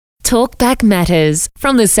Talkback Matters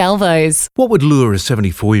from the Salvos. What would lure a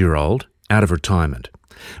 74-year-old out of retirement?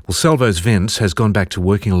 Well, Salvos Vince has gone back to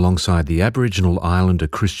working alongside the Aboriginal Islander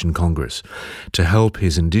Christian Congress to help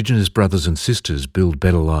his Indigenous brothers and sisters build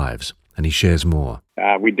better lives, and he shares more.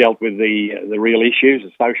 We dealt with the real issues,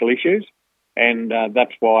 the social issues, and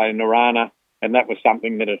that's why Narana, and that was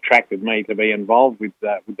something that attracted me to be involved with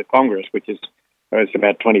the Congress, which is it's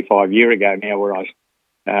about 25 years ago now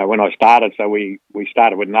when I started. So we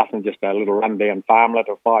started with nothing, just a little rundown farmlet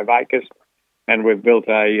of 5 acres, and we've built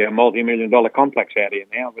a multi-million-dollar complex out here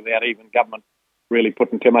now without even government really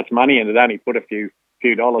putting too much money in it. Only put a few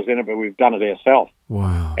dollars in it, but we've done it ourselves.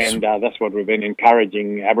 Wow. And that's what we've been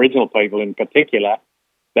encouraging Aboriginal people in particular,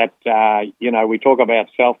 that, we talk about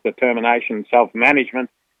self-determination,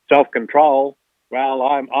 self-management, self-control. Well,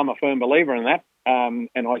 I'm a firm believer in that. And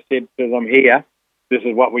I said to them here, this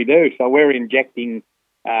is what we do. So we're injecting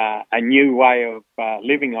a new way of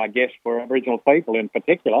living, I guess, for Aboriginal people in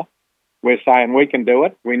particular. We're saying we can do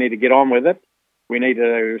it. We need to get on with it. We need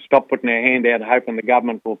to stop putting our hand out hoping the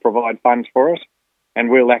government will provide funds for us,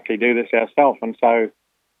 and we'll actually do this ourselves. And so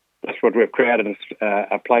that's what we've created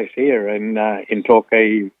a place here in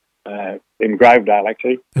Torquay, in Grovedale,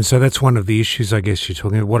 actually. And so that's one of the issues, I guess, you're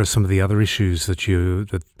talking about. What are some of the other issues that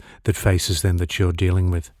faces them that you're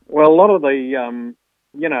dealing with? Well, a lot of the,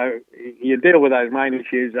 you deal with those main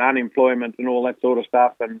issues, unemployment and all that sort of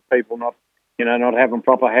stuff, and people not having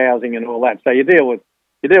proper housing and all that. So you deal with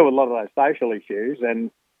a lot of those social issues,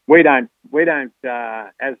 and we don't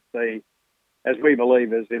as we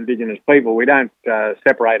believe as Indigenous people, we don't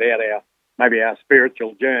separate out our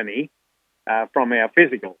spiritual journey from our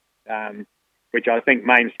physical, which I think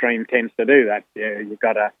mainstream tends to do. That you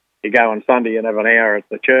go on Sunday and have an hour at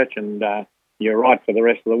the church, and you're right for the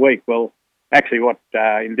rest of the week. Well, actually, what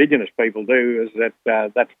Indigenous people do is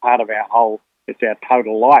that's part of our whole. It's our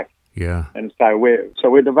total life. Yeah. And so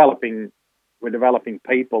we're developing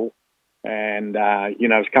people, and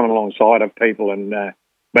it's coming alongside of people and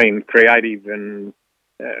being creative and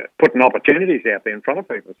putting opportunities out there in front of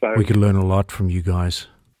people. So we could learn a lot from you guys.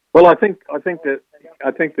 Well, I think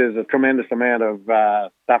there's a tremendous amount of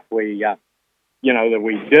stuff we that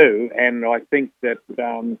we do, and I think that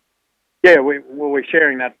we're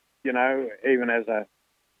sharing that even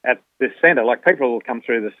at this centre. Like, people will come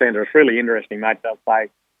through the centre. It's really interesting, mate. They'll say,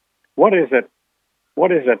 What is it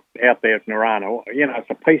out there at Narana? It's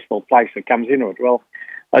a peaceful place that comes into it. Well,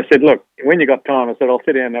 I said, look, when you got time, I said, I'll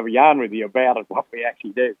sit down and have a yarn with you about it, what we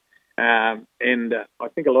actually do. And I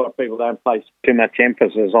think a lot of people don't place too much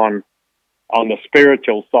emphasis on the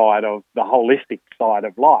spiritual side of the holistic side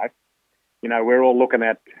of life. We're all looking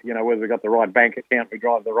at, whether we've got the right bank account, we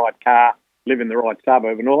drive the right car, live in the right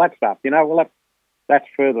suburb and all that stuff. That's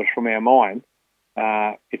furthest from our mind.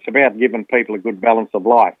 It's about giving people a good balance of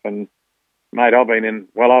life. And, mate, I've been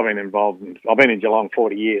involved. I've been in Geelong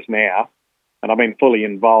 40 years now, and I've been fully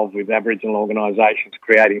involved with Aboriginal organisations,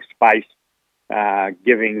 creating space,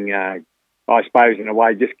 giving, I suppose, in a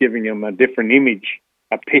way, just giving them a different image,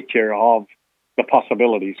 a picture of the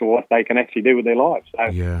possibilities of what they can actually do with their lives. So,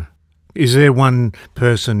 yeah. Is there one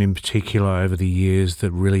person in particular over the years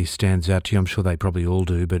that really stands out to you? I'm sure they probably all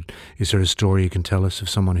do, but is there a story you can tell us of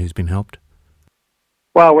someone who's been helped?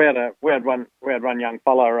 Well, we had one young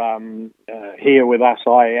fella here with us.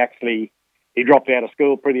 He dropped out of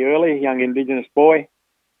school pretty early, a young Indigenous boy.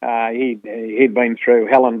 He'd been through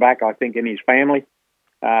hell and back, I think, in his family.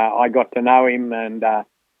 I got to know him, and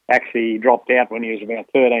actually he dropped out when he was about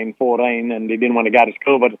 13, 14, and he didn't want to go to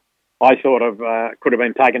school, but I sort of could have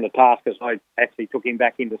been taken to task as I actually took him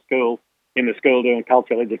back into school, doing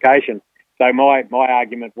cultural education. So my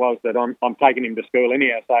argument was that I'm taking him to school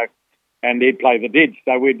anyhow, and he'd play the didge,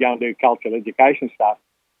 so we'd go and do cultural education stuff.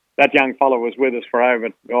 That young fellow was with us for over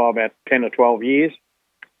about 10 or 12 years,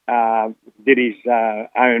 did his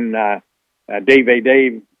own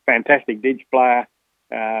DVD, fantastic didge player,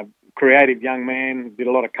 creative young man, did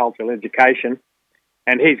a lot of cultural education,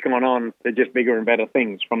 and he's gone on to just bigger and better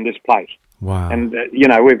things from this place. Wow! And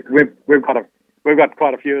we've got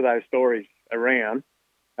quite a few of those stories around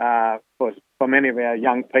for many of our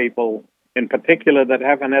young people in particular that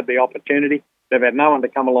haven't had the opportunity. They've had no one to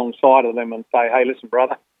come alongside of them and say, "Hey, listen,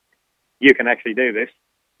 brother, you can actually do this.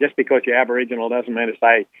 Just because you're Aboriginal doesn't mean to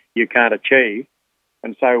say you can't achieve."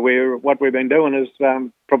 And so what we've been doing is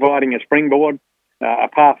providing a springboard, a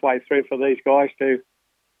pathway through for these guys to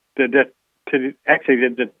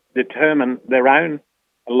determine their own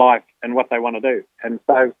life and what they want to do. And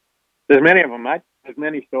so there's many of them, mate. There's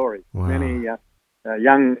many stories, wow. Many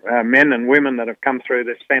young men and women that have come through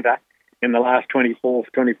this centre in the last 24,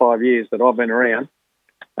 25 years that I've been around.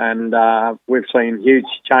 And we've seen huge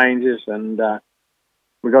changes, and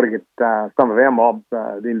we've got to get some of our mob,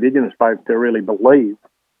 the Indigenous folk, to really believe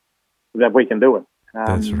that we can do it.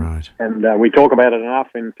 That's right. And we talk about it enough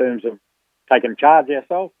in terms of taking charge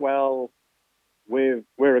ourselves. Well, we're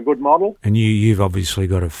a good model. And you've obviously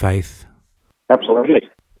got a faith. Absolutely.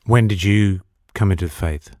 When did you come into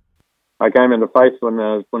faith? I came into faith when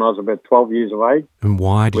I was about 12 years of age. And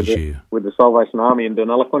why did you? With the Salvation Army in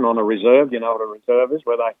Deniliquin on a reserve. You know what a reserve is,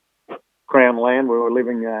 where they crown land. We were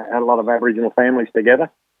living, had a lot of Aboriginal families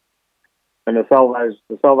together. And the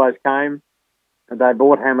Salvos came, and they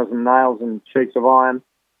bought hammers and nails and sheets of iron,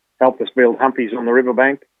 helped us build humpies on the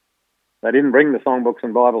riverbank. They didn't bring the songbooks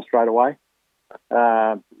and Bibles straight away,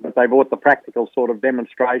 but they bought the practical sort of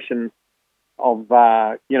demonstration of,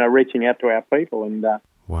 reaching out to our people. And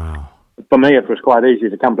wow. For me, it was quite easy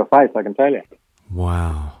to come to faith, I can tell you.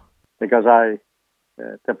 Wow. Because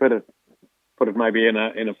to put it maybe in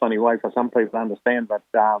a funny way for some people to understand, but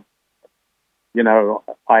in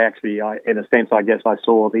a sense, I guess I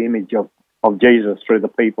saw the image of Jesus through the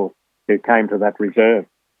people who came to that reserve,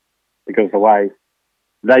 because the way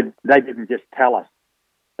they didn't just tell us,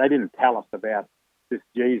 they didn't tell us about this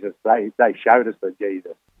Jesus. They showed us the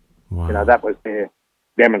Jesus. Wow. That was their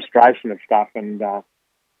demonstration of stuff, and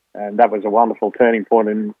that was a wonderful turning point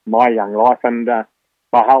in my young life. And my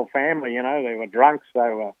whole family, they were drunks.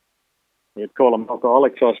 You'd call them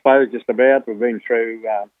alcoholics, I suppose, just about. We've been through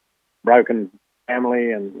broken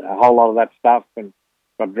family and a whole lot of that stuff, and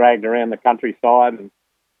got dragged around the countryside,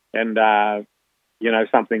 and a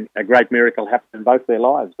great miracle happened in both their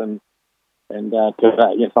lives. And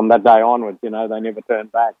from that day onwards, they never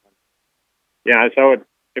turned back. So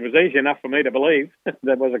it was easy enough for me to believe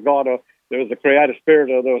there was a God, or there was a creator spirit,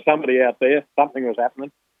 or there was somebody out there, something was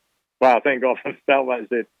happening. Well, thank God for Salvos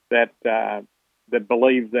that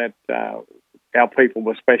believed that our people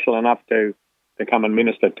were special enough to come and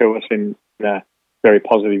minister to us in a very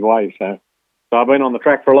positive way. So I've been on the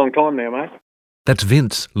track for a long time now, mate. That's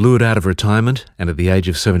Vince, lured out of retirement, and at the age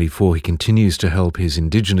of 74 he continues to help his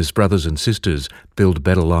Indigenous brothers and sisters build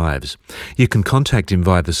better lives. You can contact him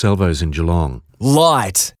via the Salvos in Geelong.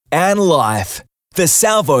 Light and Life, the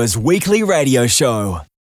Salvos Weekly Radio Show.